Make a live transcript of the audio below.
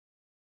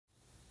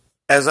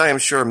As I am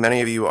sure many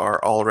of you are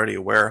already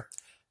aware,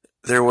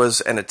 there was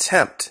an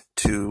attempt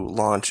to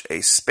launch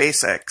a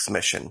Spacex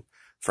mission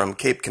from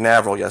Cape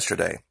Canaveral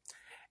yesterday.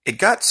 It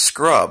got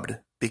scrubbed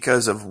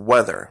because of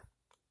weather,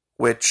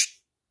 which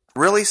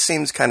really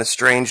seems kind of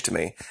strange to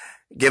me,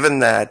 given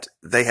that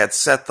they had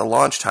set the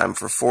launch time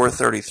for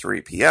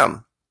 4:33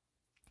 p.m.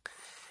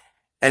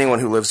 Anyone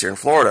who lives here in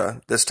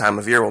Florida this time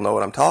of year will know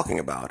what I'm talking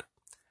about.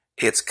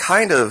 It's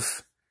kind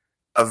of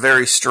a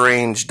very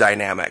strange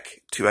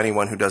dynamic to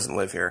anyone who doesn't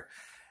live here.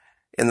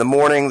 In the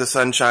morning, the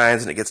sun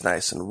shines and it gets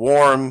nice and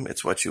warm.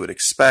 It's what you would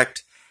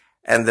expect.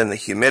 And then the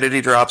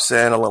humidity drops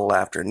in a little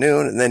after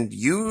noon. And then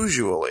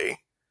usually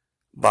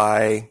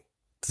by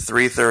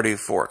 3:30,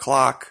 4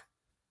 o'clock,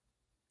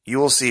 you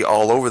will see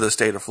all over the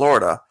state of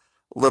Florida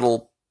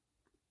little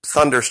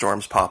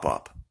thunderstorms pop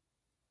up.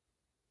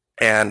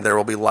 And there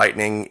will be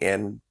lightning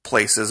in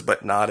places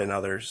but not in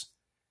others.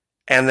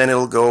 And then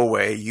it'll go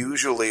away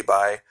usually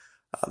by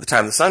the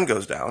time the sun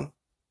goes down.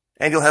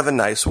 And you'll have a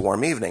nice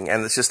warm evening.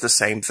 And it's just the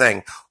same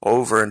thing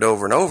over and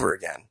over and over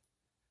again.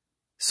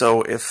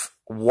 So if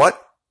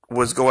what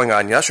was going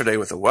on yesterday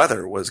with the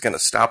weather was going to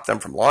stop them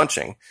from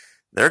launching,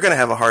 they're going to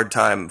have a hard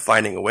time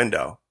finding a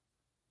window,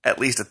 at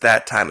least at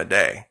that time of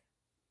day.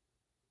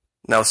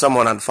 Now,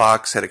 someone on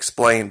Fox had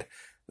explained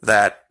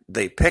that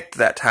they picked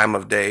that time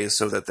of day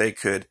so that they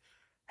could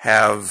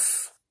have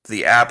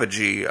the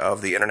apogee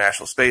of the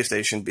International Space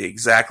Station be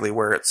exactly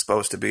where it's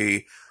supposed to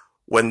be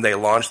when they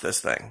launch this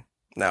thing.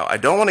 Now, I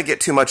don't want to get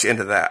too much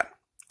into that.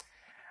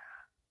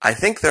 I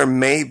think there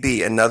may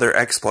be another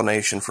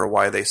explanation for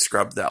why they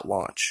scrubbed that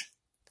launch.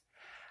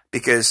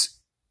 Because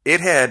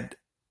it had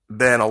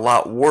been a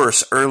lot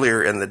worse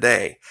earlier in the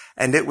day,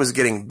 and it was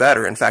getting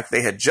better. In fact,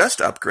 they had just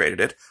upgraded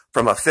it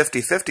from a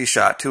 50-50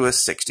 shot to a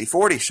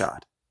 60-40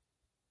 shot.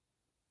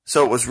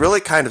 So it was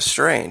really kind of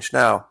strange.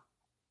 Now,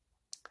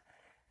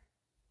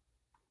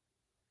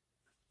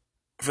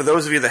 for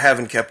those of you that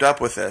haven't kept up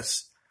with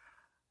this,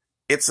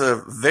 it's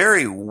a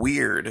very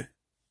weird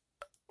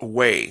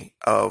way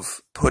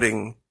of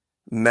putting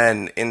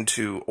men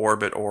into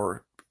orbit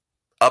or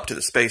up to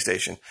the space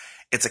station.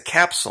 It's a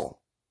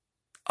capsule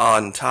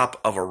on top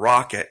of a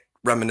rocket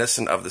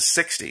reminiscent of the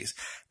 60s.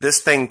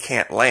 This thing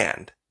can't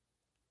land.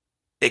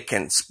 It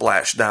can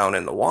splash down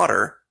in the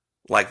water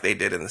like they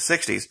did in the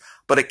 60s,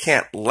 but it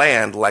can't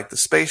land like the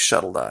space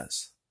shuttle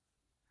does.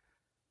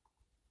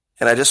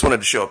 And I just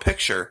wanted to show a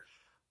picture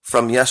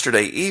from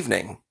yesterday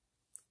evening.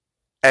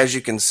 As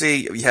you can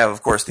see, you have,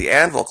 of course, the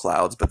anvil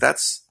clouds, but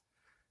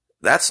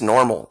that's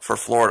normal for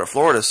Florida.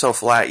 Florida is so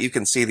flat, you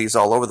can see these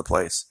all over the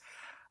place.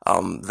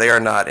 They are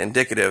not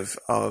indicative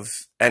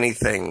of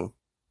anything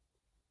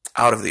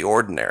out of the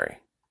ordinary.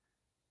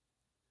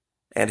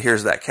 And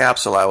here's that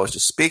capsule I was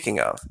just speaking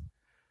of.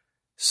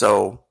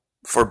 So,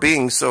 for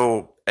being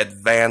so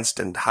advanced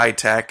and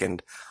high-tech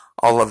and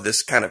all of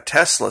this kind of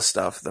Tesla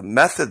stuff, the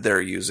method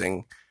they're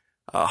using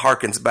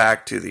harkens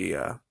back to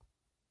the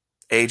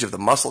age of the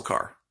muscle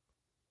car.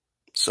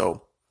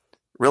 So,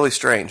 really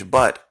strange.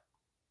 But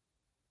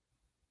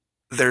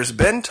there's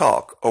been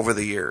talk over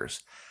the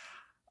years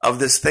of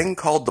this thing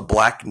called the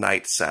Black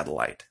Knight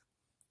satellite.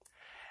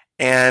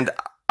 And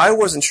I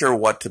wasn't sure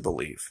what to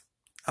believe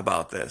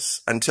about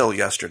this until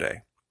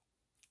yesterday.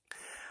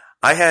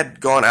 I had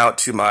gone out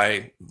to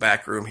my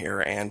back room here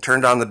and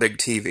turned on the big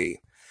TV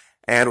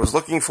and was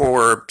looking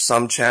for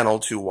some channel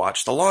to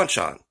watch the launch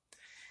on.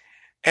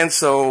 And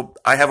so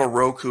I have a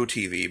Roku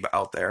TV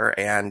out there,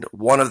 and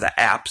one of the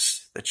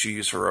apps that you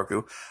use for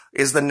Roku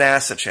is the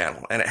NASA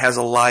channel, and it has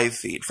a live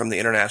feed from the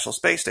International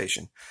Space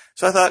Station.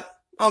 So I thought,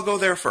 I'll go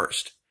there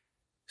first.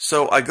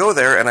 So I go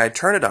there and I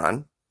turn it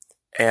on,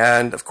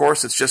 and of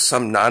course it's just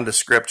some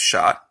nondescript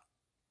shot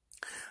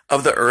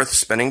of the Earth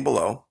spinning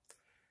below.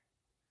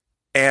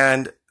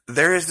 And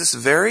there is this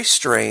very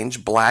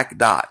strange black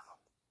dot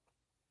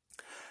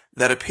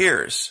that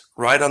appears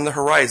right on the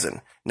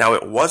horizon. Now,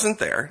 it wasn't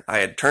there. I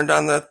had turned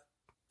on the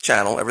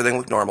channel. Everything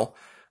looked normal.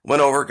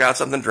 Went over, got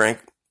something to drink,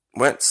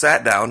 went,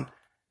 sat down,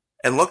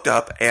 and looked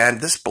up,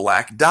 and this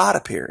black dot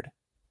appeared.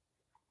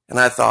 And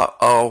I thought,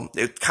 oh,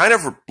 it kind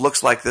of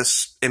looks like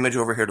this image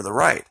over here to the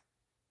right.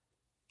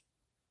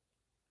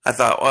 I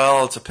thought,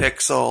 well, it's a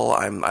pixel.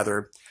 I'm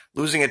either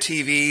losing a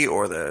TV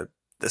or the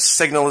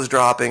signal is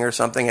dropping or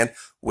something. And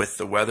with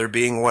the weather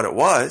being what it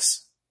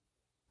was,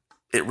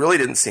 it really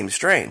didn't seem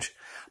strange.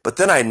 But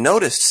then I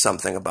noticed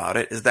something about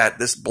it, is that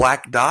this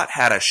black dot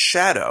had a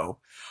shadow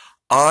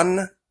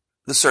on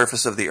the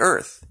surface of the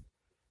Earth.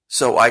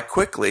 So I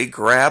quickly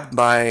grabbed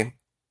my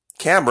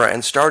camera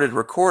and started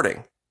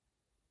recording.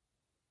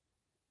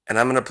 And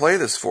I'm going to play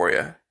this for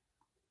you.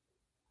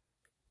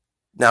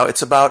 Now,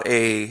 it's about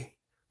a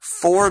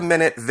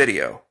 4-minute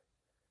video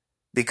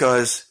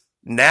because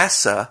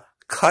NASA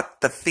cut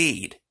the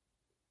feed.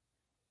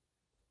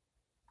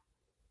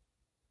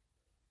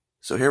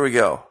 So here we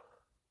go.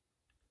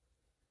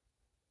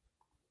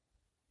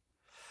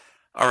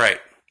 All right.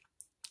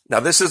 Now,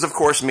 this is, of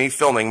course, me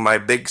filming my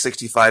big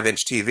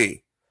 65-inch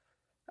TV.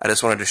 I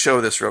just wanted to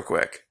show this real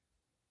quick.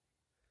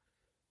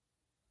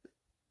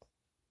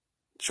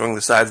 Showing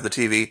the sides of the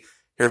TV.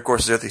 Here, of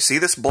course, is Earth. You see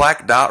this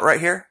black dot right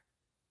here?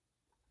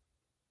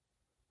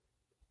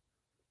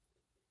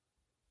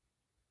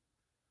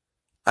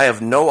 I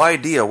have no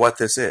idea what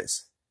this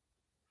is.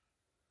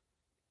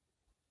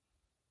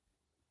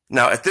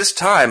 Now, at this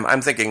time,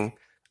 I'm thinking,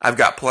 I've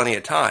got plenty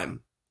of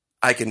time.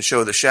 I can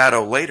show the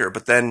shadow later,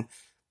 but then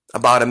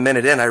about a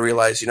minute in, I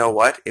realized, you know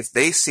what? If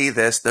they see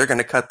this, they're going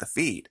to cut the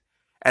feed.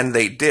 And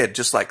they did,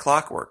 just like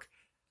clockwork.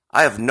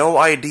 I have no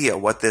idea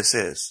what this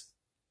is.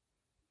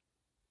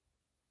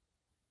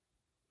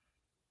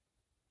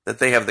 That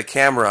they have the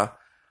camera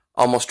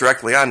almost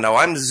directly on. Now,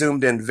 I'm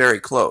zoomed in very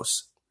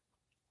close.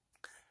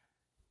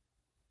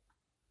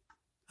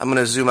 I'm going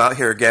to zoom out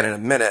here again in a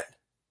minute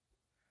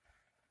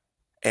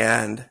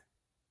and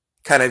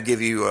kind of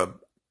give you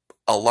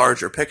a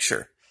larger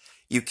picture.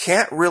 You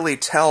can't really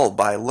tell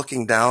by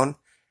looking down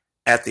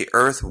at the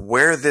Earth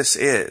where this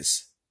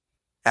is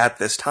at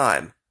this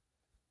time,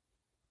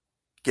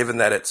 given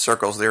that it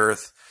circles the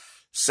Earth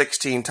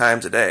 16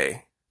 times a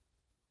day.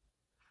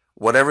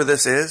 Whatever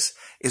this is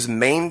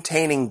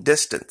maintaining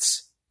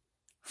distance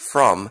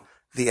from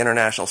the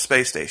International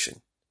Space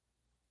Station.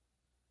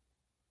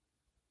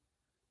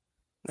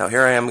 Now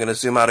here I am going to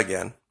zoom out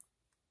again. And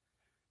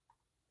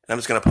I'm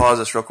just going to pause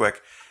this real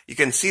quick. You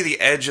can see the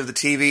edge of the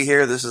TV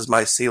here. This is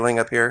my ceiling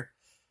up here.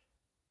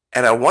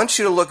 And I want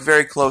you to look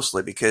very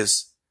closely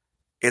because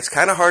it's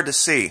kind of hard to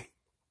see.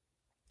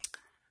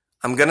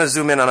 I'm going to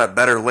zoom in on it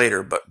better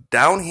later, but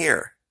down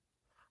here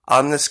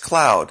on this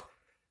cloud,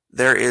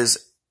 there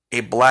is a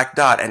black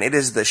dot, and it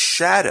is the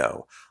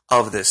shadow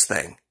of this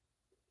thing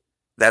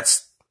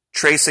that's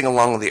tracing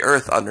along the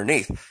Earth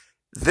underneath.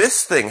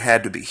 This thing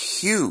had to be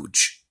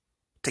huge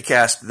to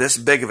cast this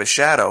big of a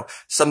shadow,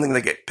 something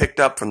that get picked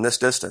up from this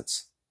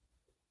distance.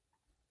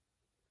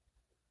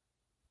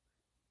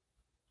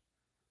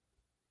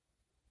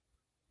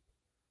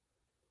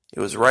 It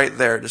was right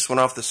there, just went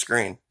off the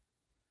screen.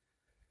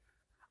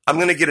 I'm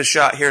going to get a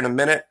shot here in a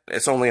minute.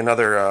 It's only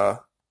another,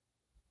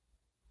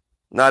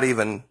 not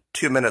even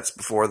 2 minutes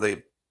before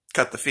they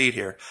cut the feed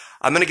here.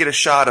 I'm going to get a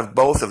shot of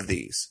both of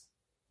these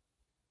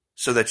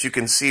so that you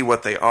can see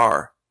what they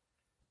are.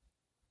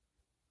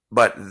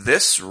 But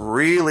this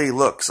really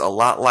looks a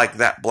lot like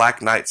that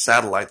Black Knight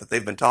satellite that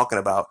they've been talking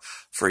about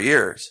for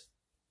years.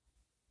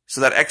 So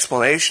that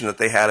explanation that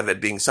they had of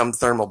it being some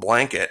thermal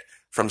blanket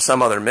from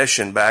some other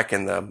mission back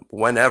in the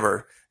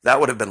whenever, that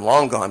would have been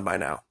long gone by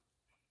now.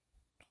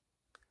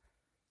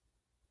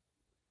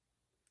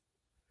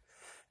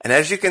 And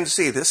as you can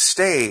see, this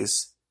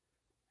stays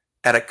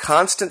at a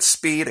constant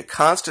speed, a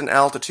constant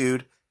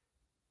altitude,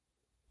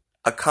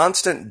 a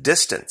constant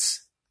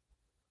distance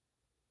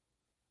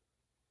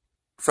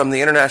from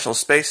the International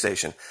Space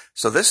Station.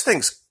 So this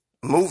thing's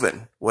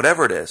moving,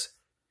 whatever it is.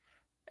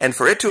 And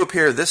for it to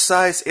appear this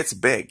size, it's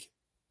big.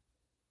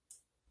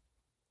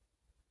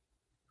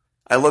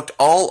 I looked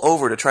all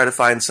over to try to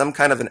find some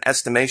kind of an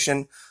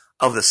estimation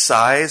of the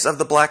size of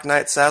the Black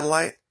Knight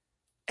satellite,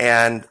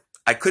 and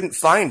I couldn't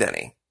find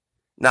any.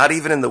 Not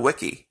even in the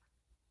wiki.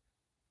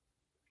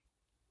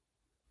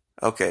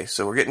 Okay,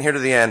 so we're getting here to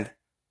the end.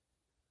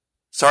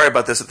 Sorry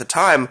about this. At the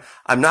time,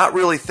 I'm not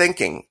really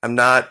thinking. When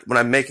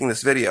I'm making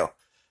this video.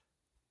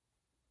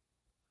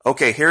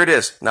 Okay, here it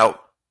is. Now,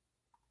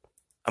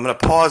 I'm going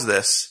to pause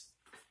this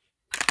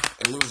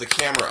and move the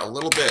camera a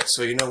little bit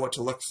so you know what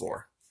to look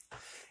for.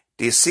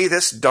 Do you see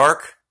this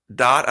dark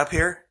dot up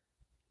here?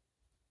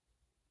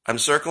 I'm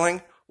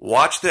circling.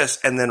 Watch this.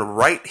 And then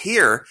right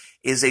here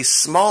is a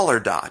smaller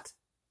dot.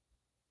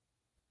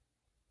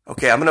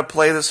 Okay, I'm going to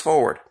play this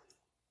forward.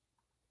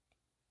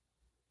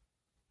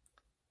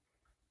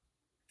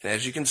 And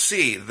as you can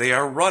see, they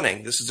are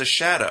running. This is a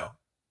shadow.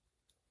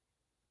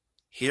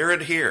 Here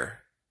and here.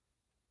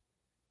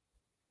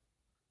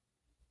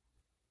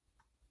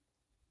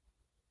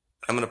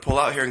 I'm going to pull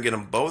out here and get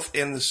them both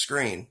in the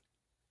screen.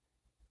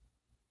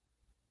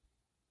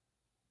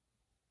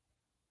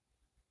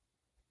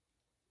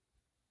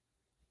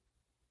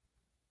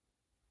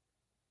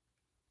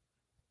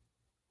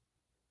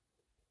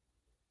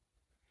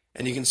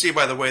 And you can see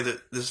by the way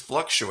that this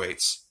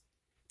fluctuates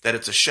that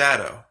it's a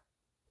shadow.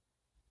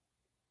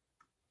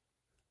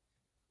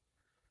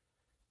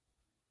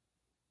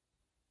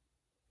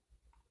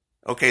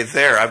 Okay,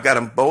 there, I've got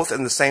them both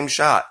in the same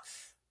shot.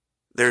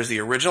 There's the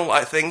original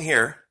thing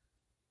here.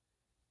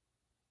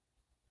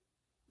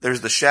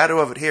 There's the shadow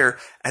of it here,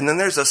 and then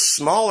there's a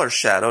smaller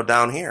shadow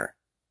down here.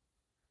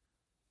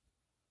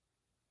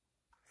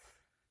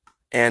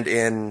 And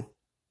in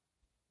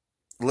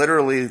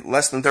literally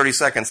less than 30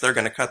 seconds, they're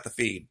going to cut the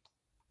feed.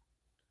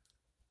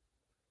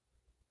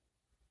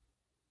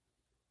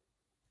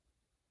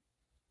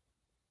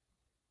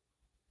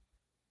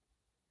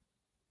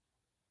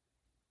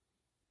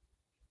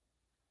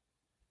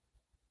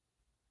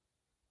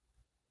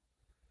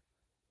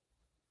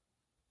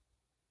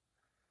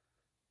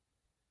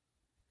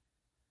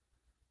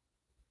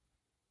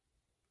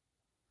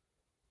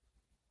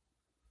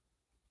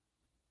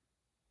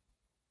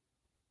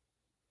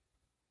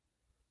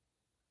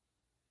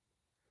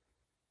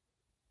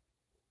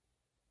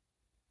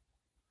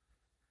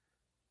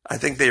 I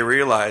think they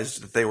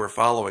realized that they were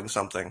following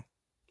something.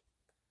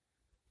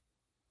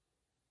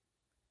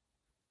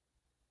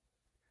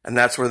 And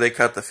that's where they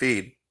cut the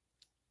feed.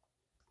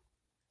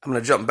 I'm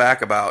going to jump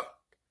back about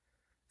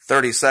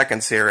 30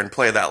 seconds here and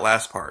play that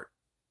last part.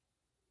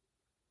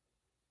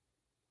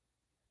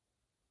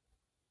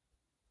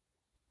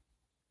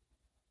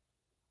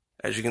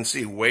 As you can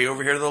see, way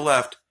over here to the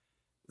left,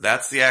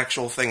 that's the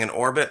actual thing in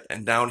orbit,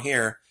 and down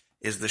here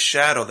is the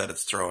shadow that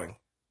it's throwing.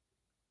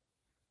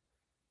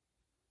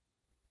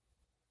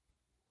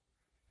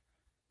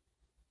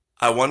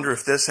 I wonder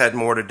if this had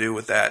more to do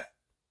with that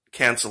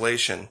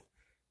cancellation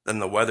than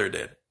the weather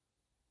did.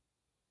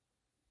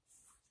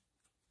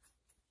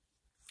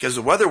 Because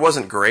the weather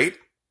wasn't great,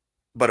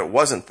 but it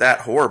wasn't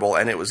that horrible,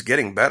 and it was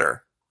getting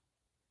better.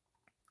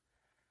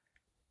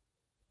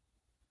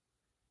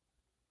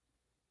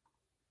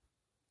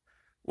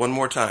 One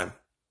more time.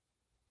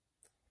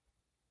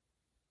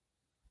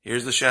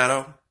 Here's the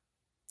shadow.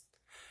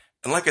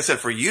 And like I said,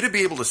 for you to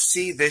be able to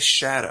see this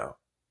shadow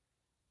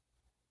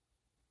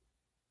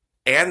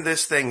and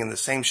this thing in the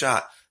same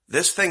shot,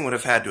 this thing would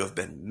have had to have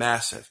been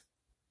massive.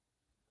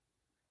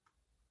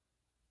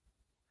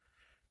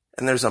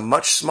 And there's a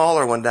much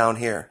smaller one down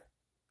here.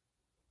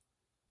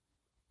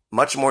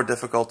 Much more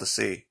difficult to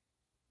see.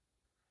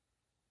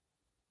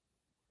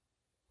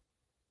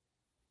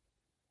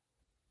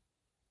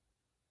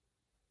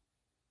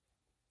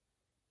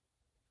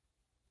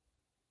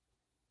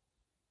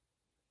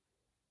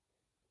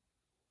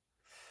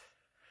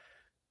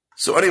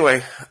 So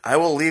anyway, I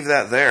will leave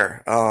that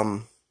there.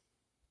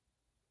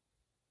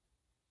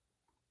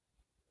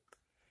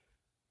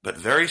 But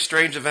very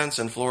strange events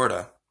in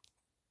Florida.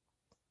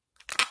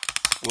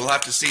 We'll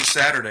have to see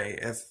Saturday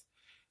if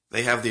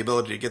they have the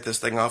ability to get this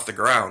thing off the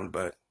ground,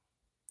 but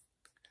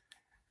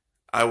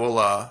I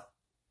will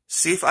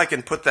see if I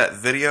can put that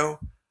video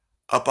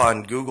up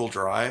on Google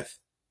Drive,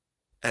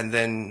 and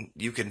then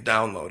you can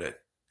download it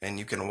and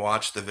you can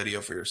watch the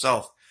video for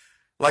yourself.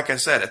 Like I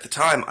said, at the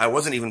time, I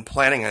wasn't even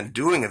planning on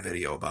doing a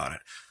video about it.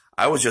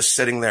 I was just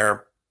sitting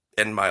there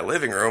in my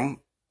living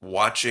room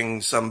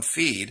watching some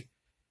feed,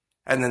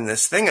 and then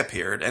this thing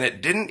appeared, and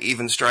it didn't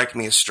even strike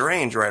me as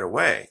strange right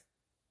away.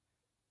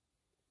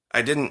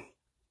 I didn't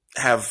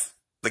have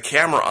the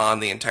camera on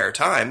the entire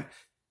time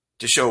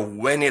to show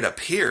when it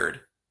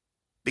appeared,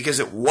 because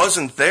it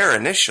wasn't there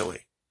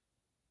initially.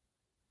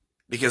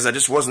 Because I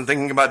just wasn't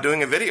thinking about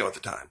doing a video at the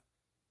time.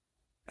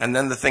 And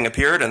then the thing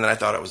appeared, and then I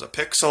thought it was a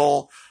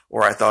pixel,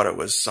 or I thought it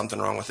was something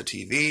wrong with the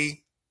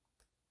TV,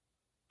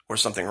 or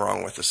something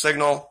wrong with the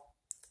signal.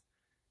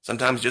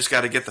 Sometimes you just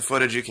got to get the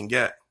footage you can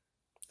get.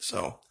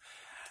 So,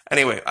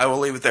 anyway, I will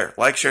leave it there.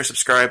 Like, share,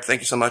 subscribe.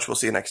 Thank you so much. We'll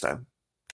see you next time.